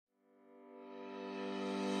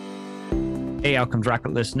Hey, Outcomes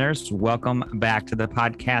Rocket listeners, welcome back to the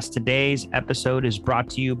podcast. Today's episode is brought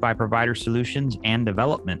to you by Provider Solutions and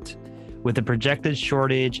Development. With a projected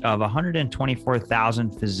shortage of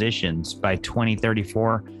 124,000 physicians by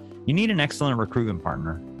 2034, you need an excellent recruitment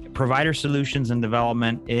partner. Provider Solutions and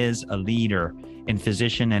Development is a leader in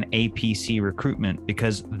physician and APC recruitment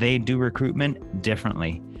because they do recruitment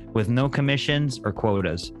differently, with no commissions or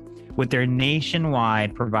quotas. With their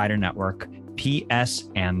nationwide provider network,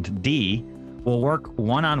 PS&D will work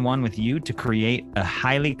one-on-one with you to create a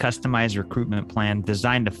highly customized recruitment plan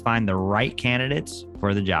designed to find the right candidates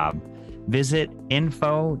for the job. Visit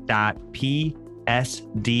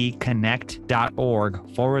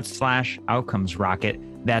info.psdconnect.org/outcomes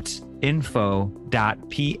rocket. That's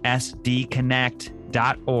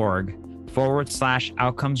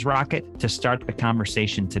info.psdconnect.org/outcomes rocket to start the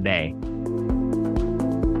conversation today.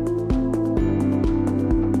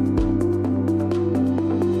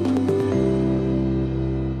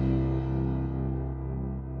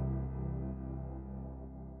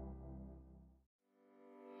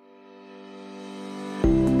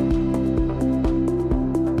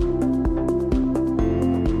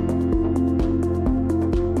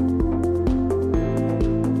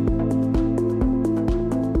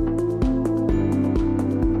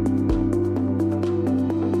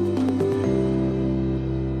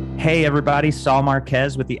 Hey, everybody, Saul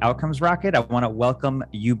Marquez with the Outcomes Rocket. I want to welcome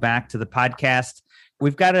you back to the podcast.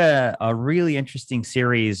 We've got a really interesting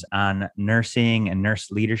series on nursing and nurse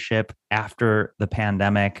leadership after the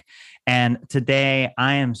pandemic. And today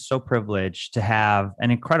I am so privileged to have an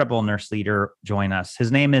incredible nurse leader join us. His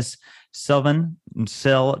name is Sylvain,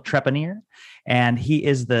 Syl Trepanier, and he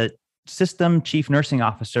is the System Chief Nursing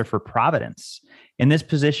Officer for Providence. In this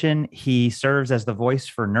position, he serves as the voice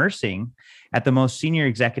for nursing at the most senior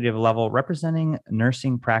executive level, representing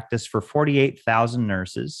nursing practice for 48,000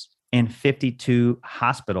 nurses in 52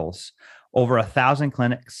 hospitals, over 1,000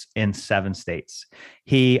 clinics in 7 states.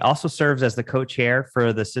 He also serves as the co-chair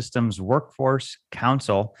for the system's Workforce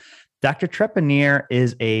Council. Dr. Trepanier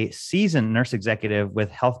is a seasoned nurse executive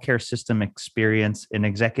with healthcare system experience in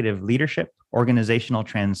executive leadership, organizational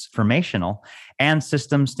transformational, and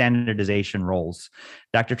system standardization roles.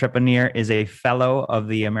 Dr. Trepanier is a fellow of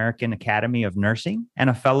the American Academy of Nursing and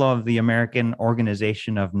a fellow of the American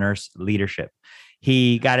Organization of Nurse Leadership.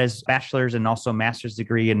 He got his bachelor's and also master's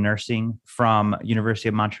degree in nursing from University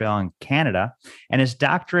of Montreal in Canada, and his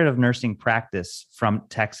doctorate of nursing practice from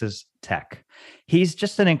Texas Tech. He's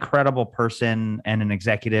just an incredible person and an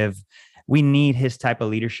executive. We need his type of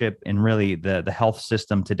leadership in really the health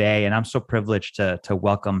system today. And I'm so privileged to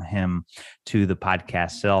welcome him to the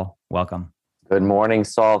podcast. Syl, welcome. Good morning,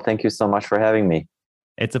 Saul. Thank you so much for having me.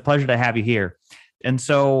 It's a pleasure to have you here. And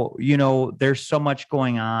so, there's so much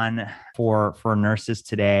going on for nurses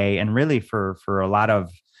today and really for a lot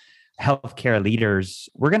of healthcare leaders.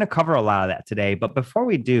 We're going to cover a lot of that today. But before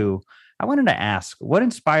we do, I wanted to ask, what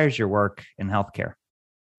inspires your work in healthcare?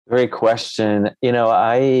 Great question.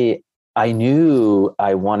 I knew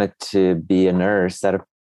I wanted to be a nurse at a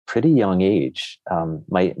pretty young age.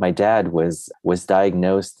 My dad was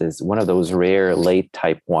diagnosed as one of those rare late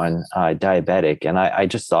type 1 diabetic. And I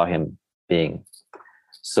just saw him being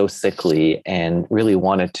so sickly and really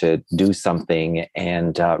wanted to do something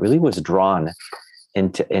and really was drawn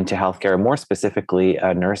into healthcare, more specifically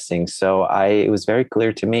nursing. So it was very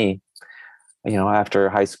clear to me, after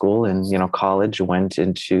high school and, college,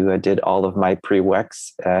 did all of my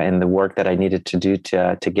prereqs and the work that I needed to do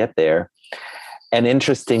to get there. And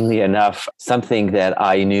interestingly enough, something that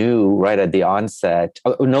I knew right at the onset,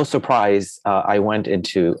 no surprise, I went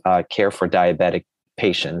into care for diabetic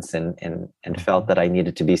patients and felt that I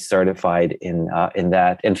needed to be certified in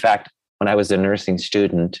that. In fact, when I was a nursing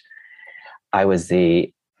student, I was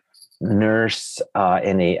a nurse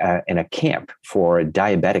in a camp for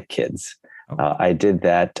diabetic kids. I did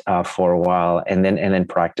that for a while and then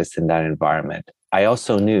practiced in that environment. I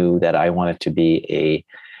also knew that I wanted to be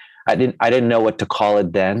I didn't know what to call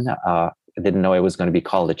it then. I didn't know I was going to be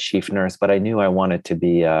called a chief nurse, but I knew I wanted to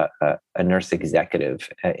be a nurse executive,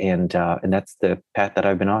 and that's the path that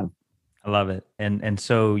I've been on. I love it, and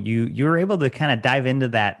so you were able to kind of dive into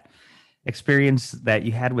that experience that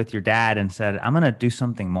you had with your dad and said, "I'm going to do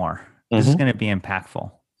something more. This is going to be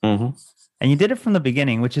impactful." Mm-hmm. And you did it from the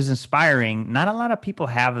beginning, which is inspiring. Not a lot of people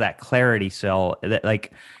have that clarity, Syl, that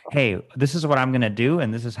like, hey, this is what I'm going to do,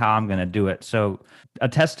 and this is how I'm going to do it. So a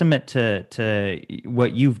testament to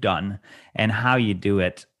what you've done and how you do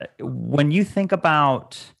it. When you think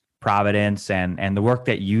about Providence and the work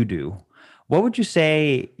that you do, what would you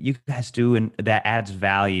say you guys do that adds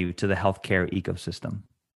value to the healthcare ecosystem?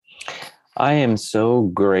 I am so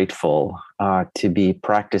grateful to be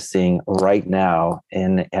practicing right now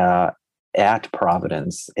in at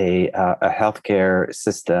Providence, a healthcare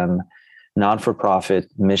system, non-for-profit,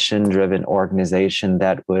 mission-driven organization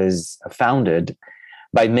that was founded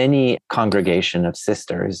by many congregation of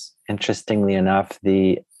sisters. Interestingly enough,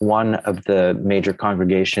 the one of the major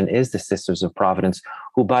congregation is the Sisters of Providence,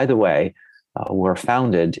 who, by the way, were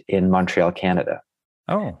founded in Montreal, Canada.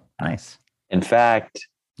 Oh, nice. In fact,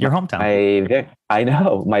 Your hometown. I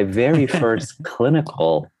know my very first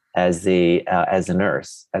clinical as a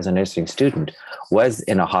nurse, as a nursing student, was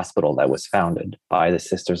in a hospital that was founded by the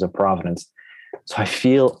Sisters of Providence. So I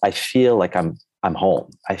feel like I'm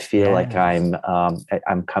home. I feel like Yes.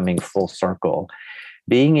 I'm coming full circle.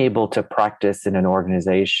 Being able to practice in an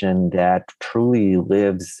organization that truly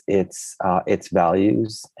lives its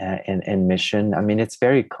values and mission. I mean, it's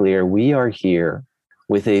very clear we are here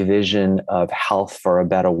with a vision of health for a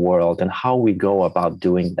better world, and how we go about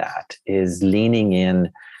doing that is leaning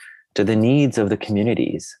in to the needs of the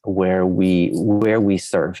communities where we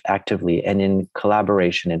serve actively, and in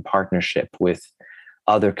collaboration and partnership with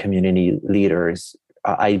other community leaders,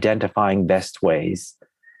 identifying best ways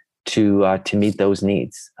to meet those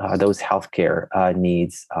needs, those healthcare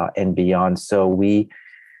needs, and beyond. So we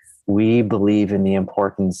believe in the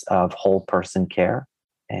importance of whole person care,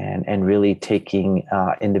 and really taking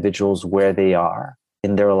individuals where they are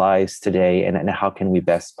in their lives today, and how can we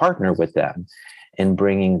best partner with them in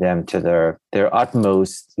bringing them to their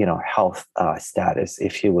utmost, health status,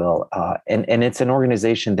 if you will. And it's an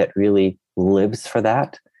organization that really lives for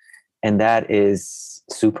that, and that is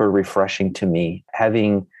super refreshing to me.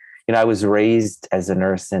 Having, I was raised as a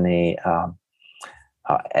nurse in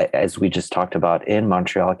as we just talked about, in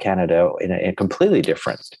Montreal, Canada, in a completely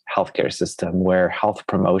different healthcare system where health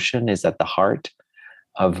promotion is at the heart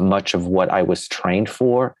of much of what I was trained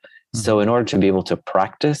for. So in order to be able to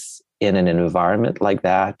practice in an environment like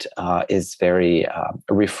that is very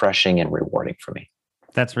refreshing and rewarding for me.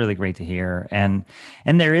 That's really great to hear. And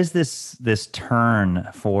there is this turn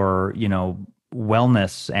for,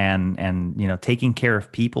 wellness and taking care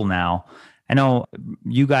of people now. I know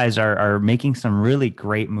you guys are making some really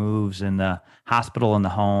great moves in the hospital and the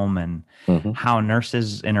home, and how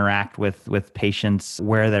nurses interact with patients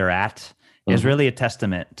where they're at is really a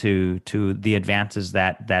testament to the advances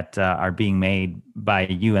that are being made by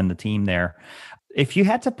you and the team there. If you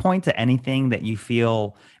had to point to anything that you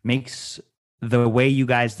feel makes the way you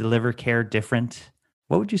guys deliver care different,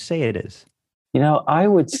 what would you say it is? I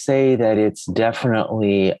would say that it's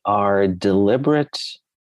definitely our deliberate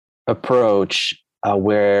approach,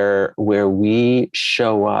 where we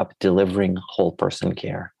show up delivering whole person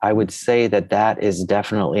care. I would say that is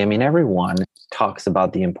definitely, I mean, everyone talks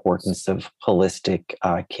about the importance of holistic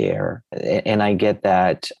care, and I get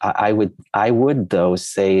that. I would though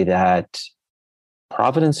say that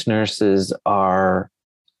Providence nurses are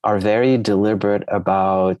very deliberate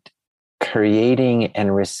about creating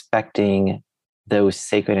and respecting those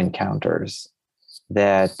sacred encounters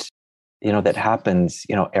that that happens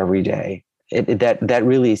every day. That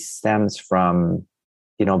really stems from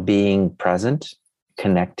being present,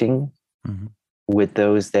 connecting with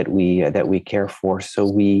those that we care for. So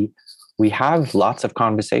we have lots of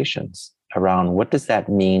conversations around what does that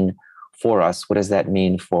mean for us, what does that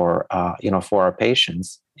mean for for our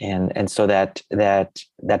patients, and so that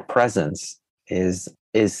presence is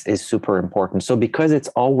super important. So because it's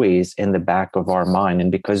always in the back of our mind,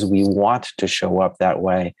 and because we want to show up that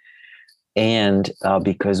way, and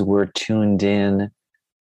because we're tuned in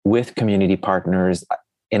with community partners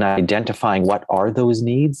in identifying what are those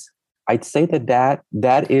needs, I'd say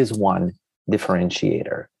that is one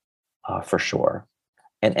differentiator for sure.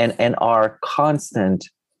 And our constant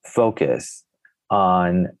focus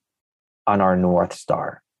on our North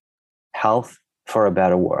Star, health for a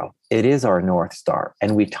better world. It is our North Star,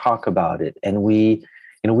 and we talk about it. And we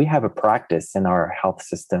have a practice in our health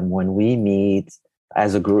system when we meet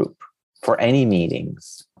as a group for any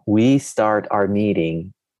meetings. We start our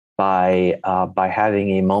meeting by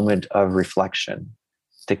having a moment of reflection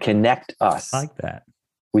to connect us. I like that.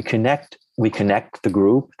 We connect the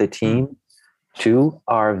group, the team, to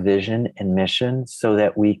our vision and mission, so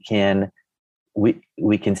that we can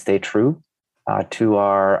stay true to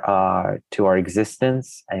our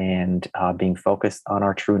existence, and being focused on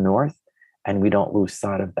our true north, and we don't lose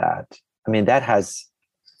sight of that. I mean, that has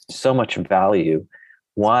so much value.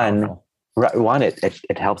 One,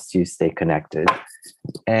 it helps you stay connected,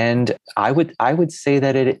 and I would say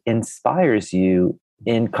that it inspires you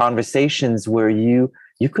in conversations where I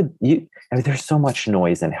mean, there's so much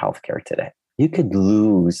noise in healthcare today. You could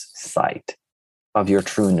lose sight of your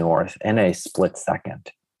true north in a split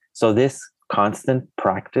second. So this constant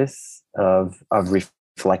practice of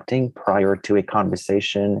reflecting prior to a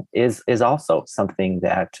conversation is also something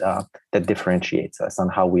that that differentiates us on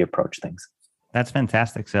how we approach things. That's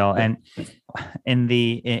fantastic, Syl. And in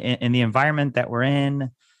the environment that we're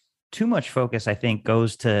in, too much focus, I think,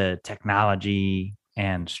 goes to technology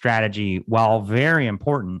and strategy. While very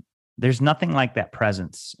important, there's nothing like that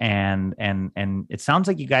presence. And it sounds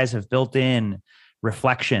like you guys have built in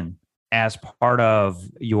reflection as part of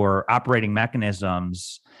your operating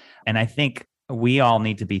mechanisms. And I think we all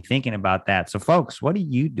need to be thinking about that. So folks, what are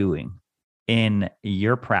you doing in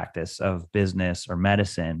your practice of business or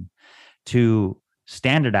medicine to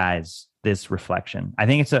standardize this reflection? I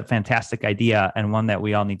think it's a fantastic idea and one that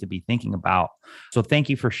we all need to be thinking about. So thank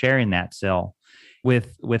you for sharing that, Syl.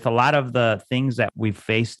 With a lot of the things that we've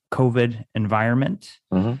faced, COVID environment,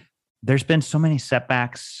 there's been so many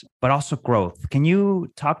setbacks, but also growth. Can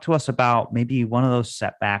you talk to us about maybe one of those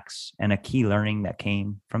setbacks and a key learning that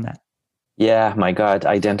came from that? Yeah, my God,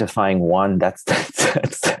 identifying one, that's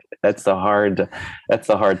a hard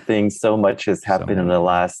thing. So much has happened in the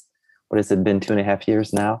last, what has it been, 2.5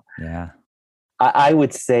 years now? Yeah. I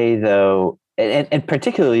would say though, and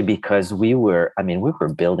particularly because we were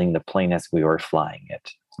building the plane as we were flying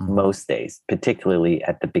it most days, particularly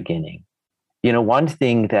at the beginning. You know, one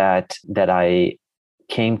thing that I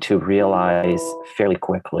came to realize fairly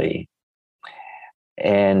quickly,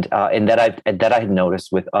 and that I had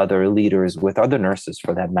noticed with other leaders, with other nurses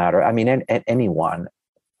for that matter, I mean, and anyone,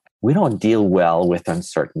 we don't deal well with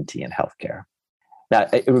uncertainty in healthcare. Now,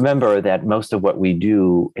 remember that most of what we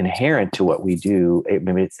do, inherent to what we do,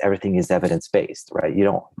 everything is evidence-based, right? You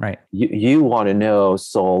don't, right? You want to know,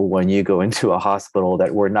 Syl, when you go into a hospital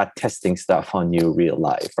that we're not testing stuff on you real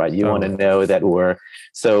life, right? You want to know that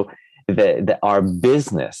that our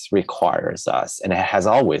business requires us, and it has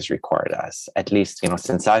always required us, at least,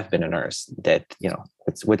 since I've been a nurse, that,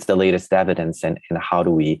 what's the latest evidence and how do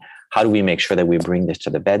we make sure that we bring this to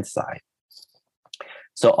the bedside?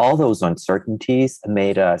 So all those uncertainties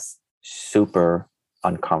made us super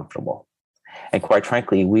uncomfortable. And quite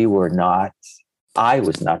frankly, I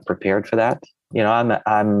was not prepared for that.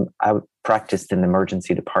 I practiced in the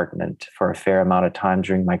emergency department for a fair amount of time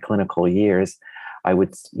during my clinical years. I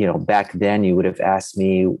would, back then you would have asked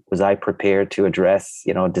me, was I prepared to address,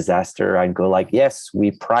 disaster? I'd go like, yes,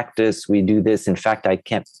 we practice, we do this. In fact, I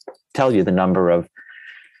can't tell you the number of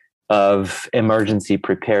emergency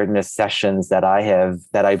preparedness sessions that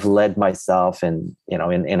I've led myself in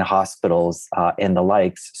hospitals and the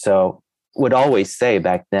likes. So would always say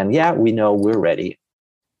back then, yeah, we know, we're ready.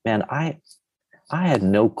 Man, I had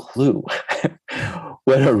no clue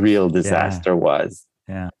what a real disaster was.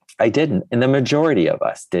 Yeah. I didn't, and the majority of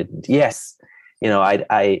us didn't. Yes,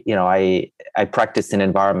 I practiced in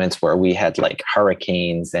environments where we had like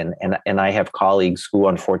hurricanes, and I have colleagues who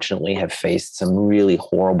unfortunately have faced some really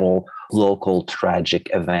horrible local tragic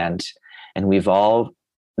event, and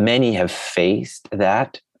many have faced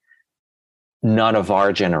that. None of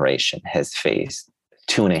our generation has faced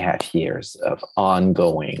 2.5 years of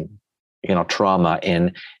ongoing, trauma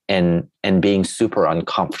and being super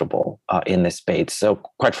uncomfortable in this space. So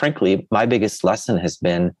quite frankly, my biggest lesson has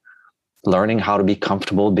been learning how to be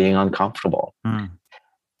comfortable being uncomfortable.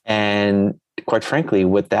 And quite frankly,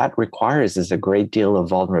 what that requires is a great deal of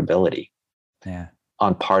vulnerability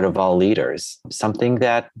on part of all leaders, something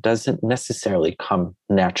that doesn't necessarily come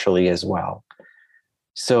naturally as well.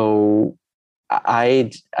 So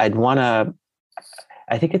I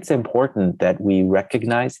think it's important that we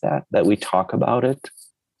recognize that we talk about it.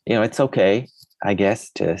 It's okay, I guess,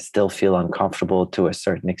 to still feel uncomfortable to a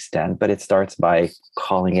certain extent, but it starts by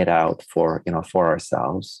calling it out for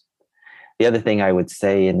ourselves. The other thing I would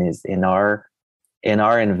say is in our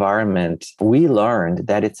environment, we learned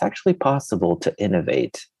that it's actually possible to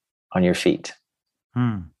innovate on your feet.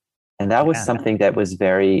 And that was something that was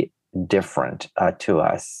very different to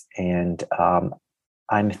us. And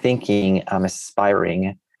I'm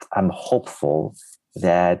aspiring, I'm hopeful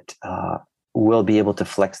that we'll be able to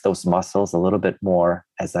flex those muscles a little bit more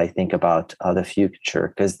as I think about the future,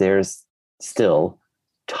 because there's still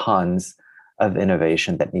tons of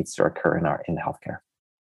innovation that needs to occur in healthcare.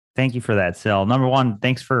 Thank you for that, Syl. Number one,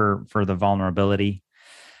 thanks for the vulnerability.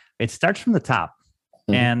 It starts from the top.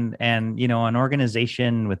 And an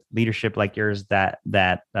organization with leadership like yours that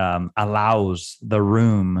allows the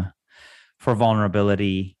room for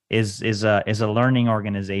vulnerability is a learning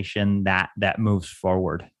organization that moves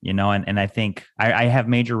forward, and I think I have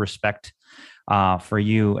major respect for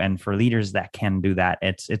you and for leaders that can do that.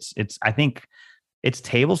 I think it's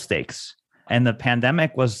table stakes. and the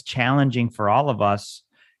pandemic was challenging for all of us.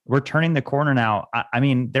 We're turning the corner now. I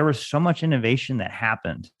mean, there was so much innovation that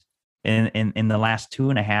happened in the last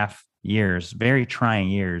 2.5 years, very trying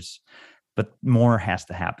years, but more has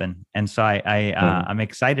to happen. And so I'm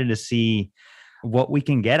excited to see what we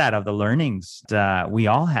can get out of the learnings that we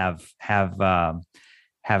all have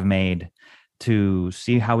made to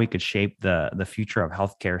see how we could shape the future of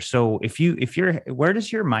healthcare. So where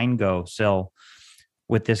does your mind go, Syl,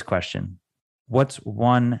 with this question? What's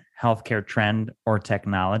one healthcare trend or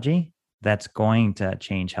technology that's going to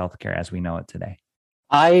change healthcare as we know it today?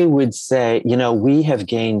 I would say, we have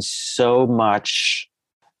gained so much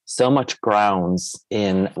grounds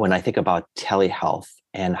in when I think about telehealth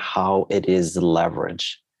and how it is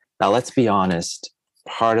leveraged. Now, let's be honest.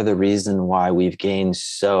 Part of the reason why we've gained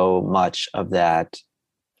so much of that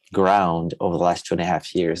ground over the last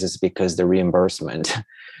 2.5 years is because the reimbursement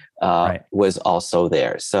was also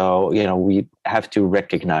there. So, we have to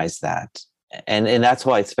recognize that. And that's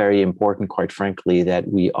why it's very important, quite frankly, that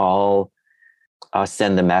we all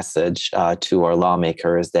send the message to our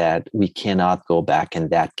lawmakers that we cannot go back and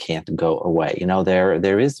that can't go away.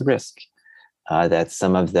 There is risk that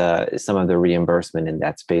some of the reimbursement in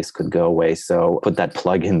that space could go away. So put that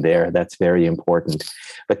plug in there. That's very important.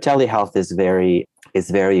 But telehealth is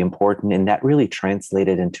very important, and that really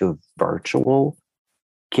translated into virtual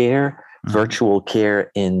care. Virtual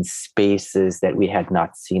care in spaces that we had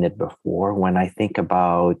not seen it before. When I think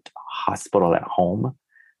about hospital at home,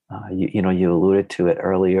 you alluded to it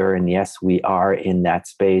earlier, and yes, we are in that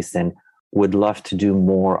space and would love to do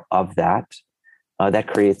more of that.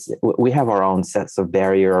 We have our own sets of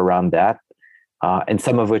barrier around that, and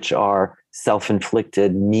some of which are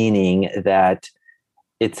self-inflicted, meaning that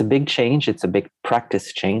it's a big change. It's a big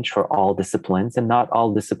practice change for all disciplines, and not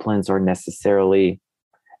all disciplines are necessarily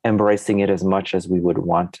embracing it as much as we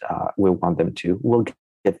want them to. We'll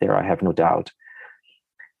get there, I have no doubt.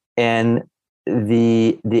 And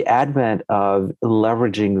the advent of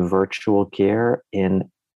leveraging virtual care in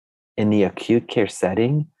the acute care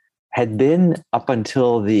setting had been up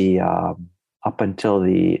until the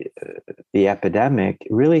epidemic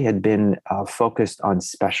really had been focused on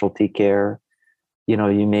specialty care.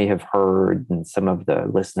 You may have heard, and some of the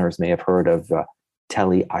listeners may have heard of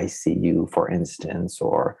tele ICU, for instance,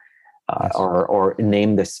 or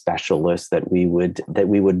name the specialists that we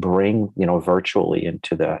would bring, virtually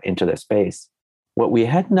into the space. What we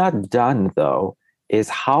had not done, though, is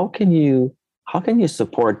how can you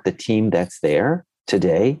support the team that's there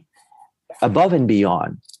today, above and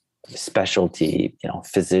beyond specialty,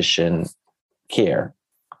 physician care.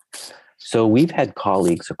 So we've had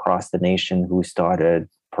colleagues across the nation who started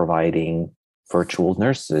providing virtual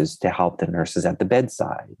nurses to help the nurses at the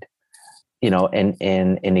bedside,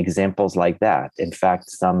 and examples like that. In fact,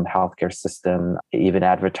 some healthcare system even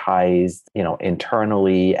advertised,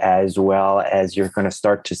 internally, as well as you're going to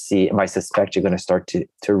start to see, I suspect you're going to start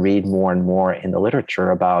to read more and more in the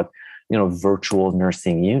literature about, virtual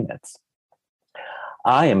nursing units.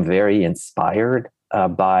 I am very inspired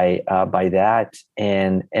by that.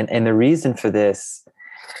 And the reason for this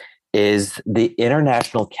is the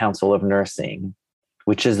International Council of Nursing,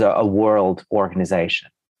 which is a world organization,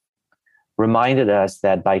 reminded us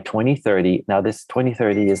that by 2030, now this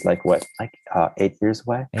 2030 is like 8 years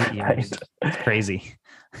away? 8 years. Right? It's crazy.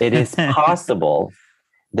 It is possible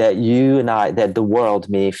that that the world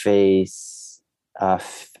may face a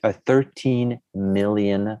 13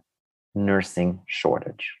 million nursing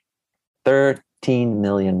shortage. 13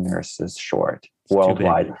 million nurses short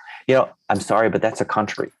worldwide. I'm sorry, but that's a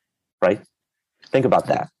country, right? Think about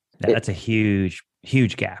that. That's a huge,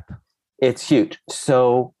 huge gap. It's huge.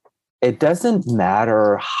 So it doesn't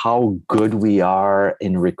matter how good we are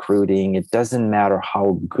in recruiting. It doesn't matter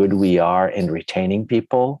how good we are in retaining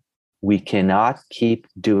people. We cannot keep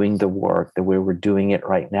doing the work the way we're doing it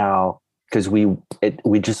right now, because we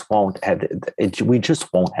just won't have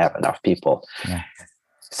enough people. Yeah.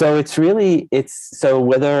 So whether it's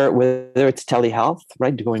telehealth,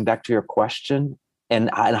 right? Going back to your question, and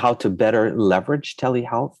how to better leverage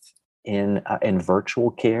telehealth in virtual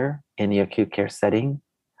care in the acute care setting,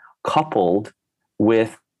 coupled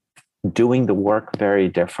with doing the work very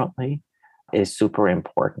differently, is super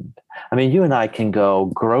important. You and I can go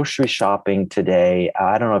grocery shopping today.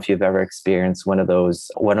 I don't know if you've ever experienced one of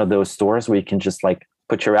those stores where you can just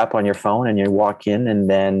put your app on your phone and you walk in, and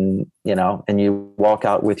then, and you walk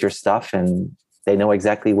out with your stuff, and they know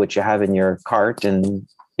exactly what you have in your cart, and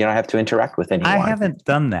you don't have to interact with anyone. I haven't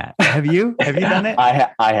done that. Have you? Have you done it? I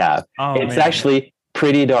have. Oh, it's man. actually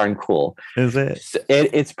pretty darn cool. Is it? So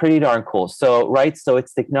it's pretty darn cool. So, right. So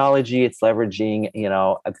it's technology, it's leveraging,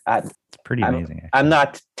 It's pretty amazing. Actually. I'm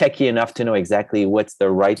not techie enough to know exactly what's the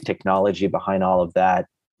right technology behind all of that,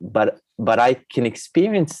 but I can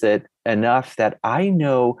experience it enough that I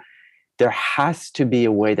know there has to be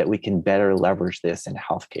a way that we can better leverage this in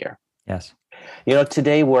healthcare. Yes.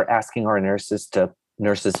 Today we're asking our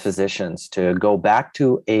physicians to go back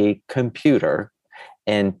to a computer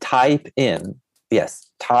and type in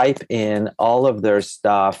all of their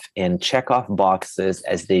stuff and check off boxes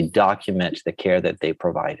as they document the care that they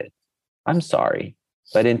provided. I'm sorry,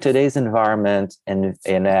 but in today's environment and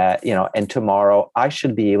tomorrow, I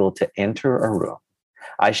should be able to enter a room.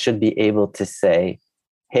 I should be able to say,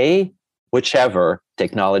 hey, whichever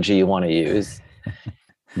technology you want to use,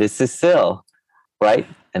 this is Syl, right?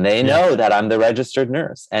 And they know that I'm the registered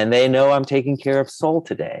nurse, and they know I'm taking care of Syl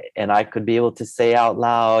today. And I could be able to say out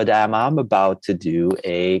loud, I'm about to do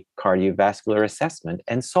a cardiovascular assessment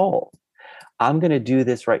and Syl, I'm going to do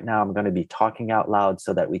this right now. I'm going to be talking out loud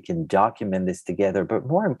so that we can document this together. But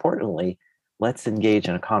more importantly, let's engage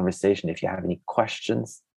in a conversation. If you have any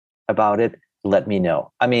questions about it, let me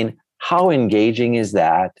know. I mean, how engaging is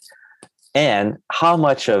that? And how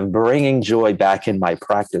much of bringing joy back in my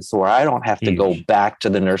practice where I don't have to go back to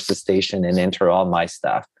the nurse's station and enter all my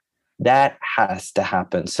stuff. That has to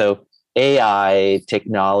happen. So AI,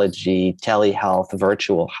 technology, telehealth,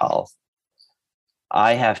 virtual health,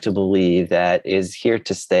 I have to believe that is here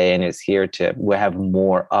to stay and is here to have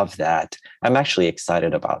more of that. I'm actually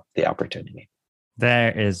excited about the opportunity.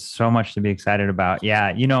 There is so much to be excited about.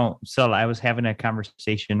 Yeah. So I was having a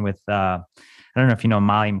conversation with, I don't know if you know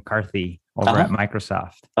Molly McCarthy over at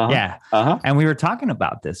Microsoft. Yeah. And we were talking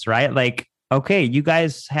about this, right? Like, okay, you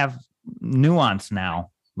guys have nuance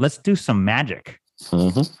now. Let's do some magic.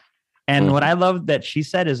 And what I love that she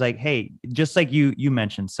said is like, hey, just like you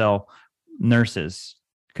mentioned, so nurses,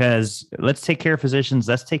 because let's take care of physicians.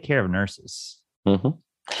 Let's take care of nurses.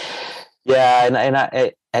 Yeah.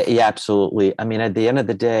 And yeah, absolutely. I mean, at the end of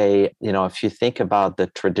the day, if you think about the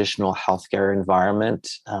traditional healthcare environment,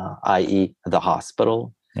 i.e. the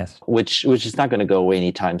hospital, yes, which is not going to go away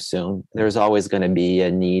anytime soon. There's always going to be a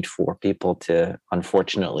need for people to,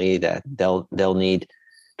 unfortunately, that they'll need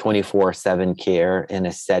 24/7 care in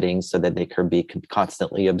a setting so that they can be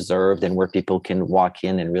constantly observed and where people can walk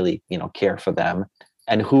in and really, care for them.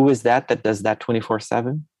 And who is that does that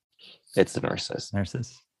 24/7? It's the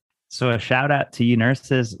nurses. So a shout out to you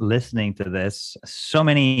nurses listening to this. So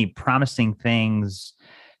many promising things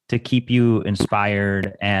to keep you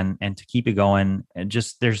inspired and to keep you going. And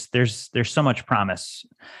just there's so much promise.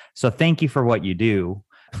 So thank you for what you do.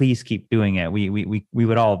 Please keep doing it. We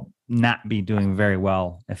would all not be doing very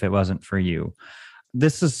well if it wasn't for you.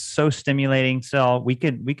 This is so stimulating. So we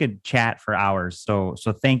could chat for hours. So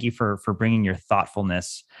thank you for bringing your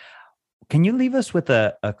thoughtfulness. Can you leave us with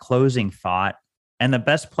a closing thought and the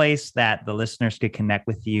best place that the listeners could connect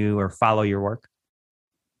with you or follow your work?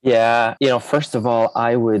 Yeah. First of all,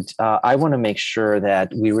 I want to make sure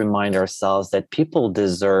that we remind ourselves that people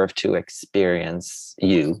deserve to experience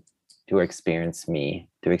you, to experience me,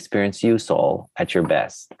 to experience you, Syl, at your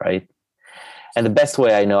best, right? And the best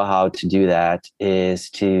way I know how to do that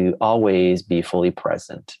is to always be fully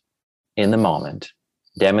present in the moment,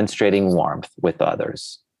 demonstrating warmth with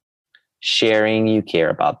others, sharing you care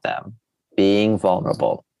about them, being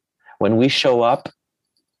vulnerable. When we show up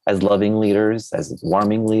as loving leaders, as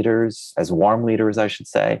warm leaders, I should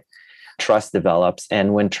say, trust develops.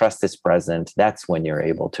 And when trust is present, that's when you're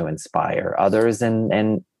able to inspire others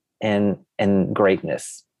and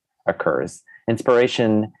greatness occurs.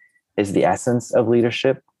 Inspiration is the essence of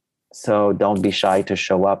leadership. So don't be shy to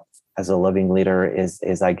show up as a loving leader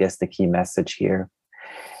is I guess the key message here.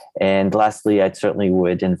 And lastly, I certainly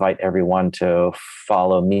would invite everyone to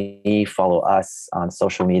follow us on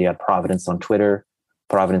social media, Providence on Twitter,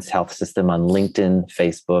 Providence Health System on LinkedIn,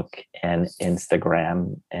 Facebook, and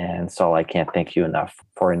Instagram. And so I can't thank you enough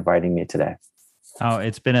for inviting me today. Oh,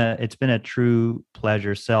 it's been a true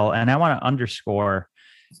pleasure, Syl. And I want to underscore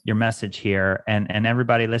your message here and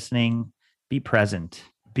everybody listening, be present,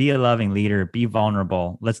 be a loving leader, be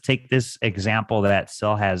vulnerable. Let's take this example that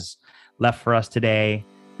Syl has left for us today,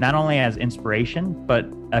 not only as inspiration, but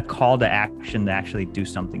a call to action to actually do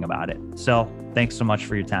something about it. Syl, thanks so much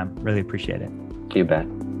for your time. Really appreciate it. You bet.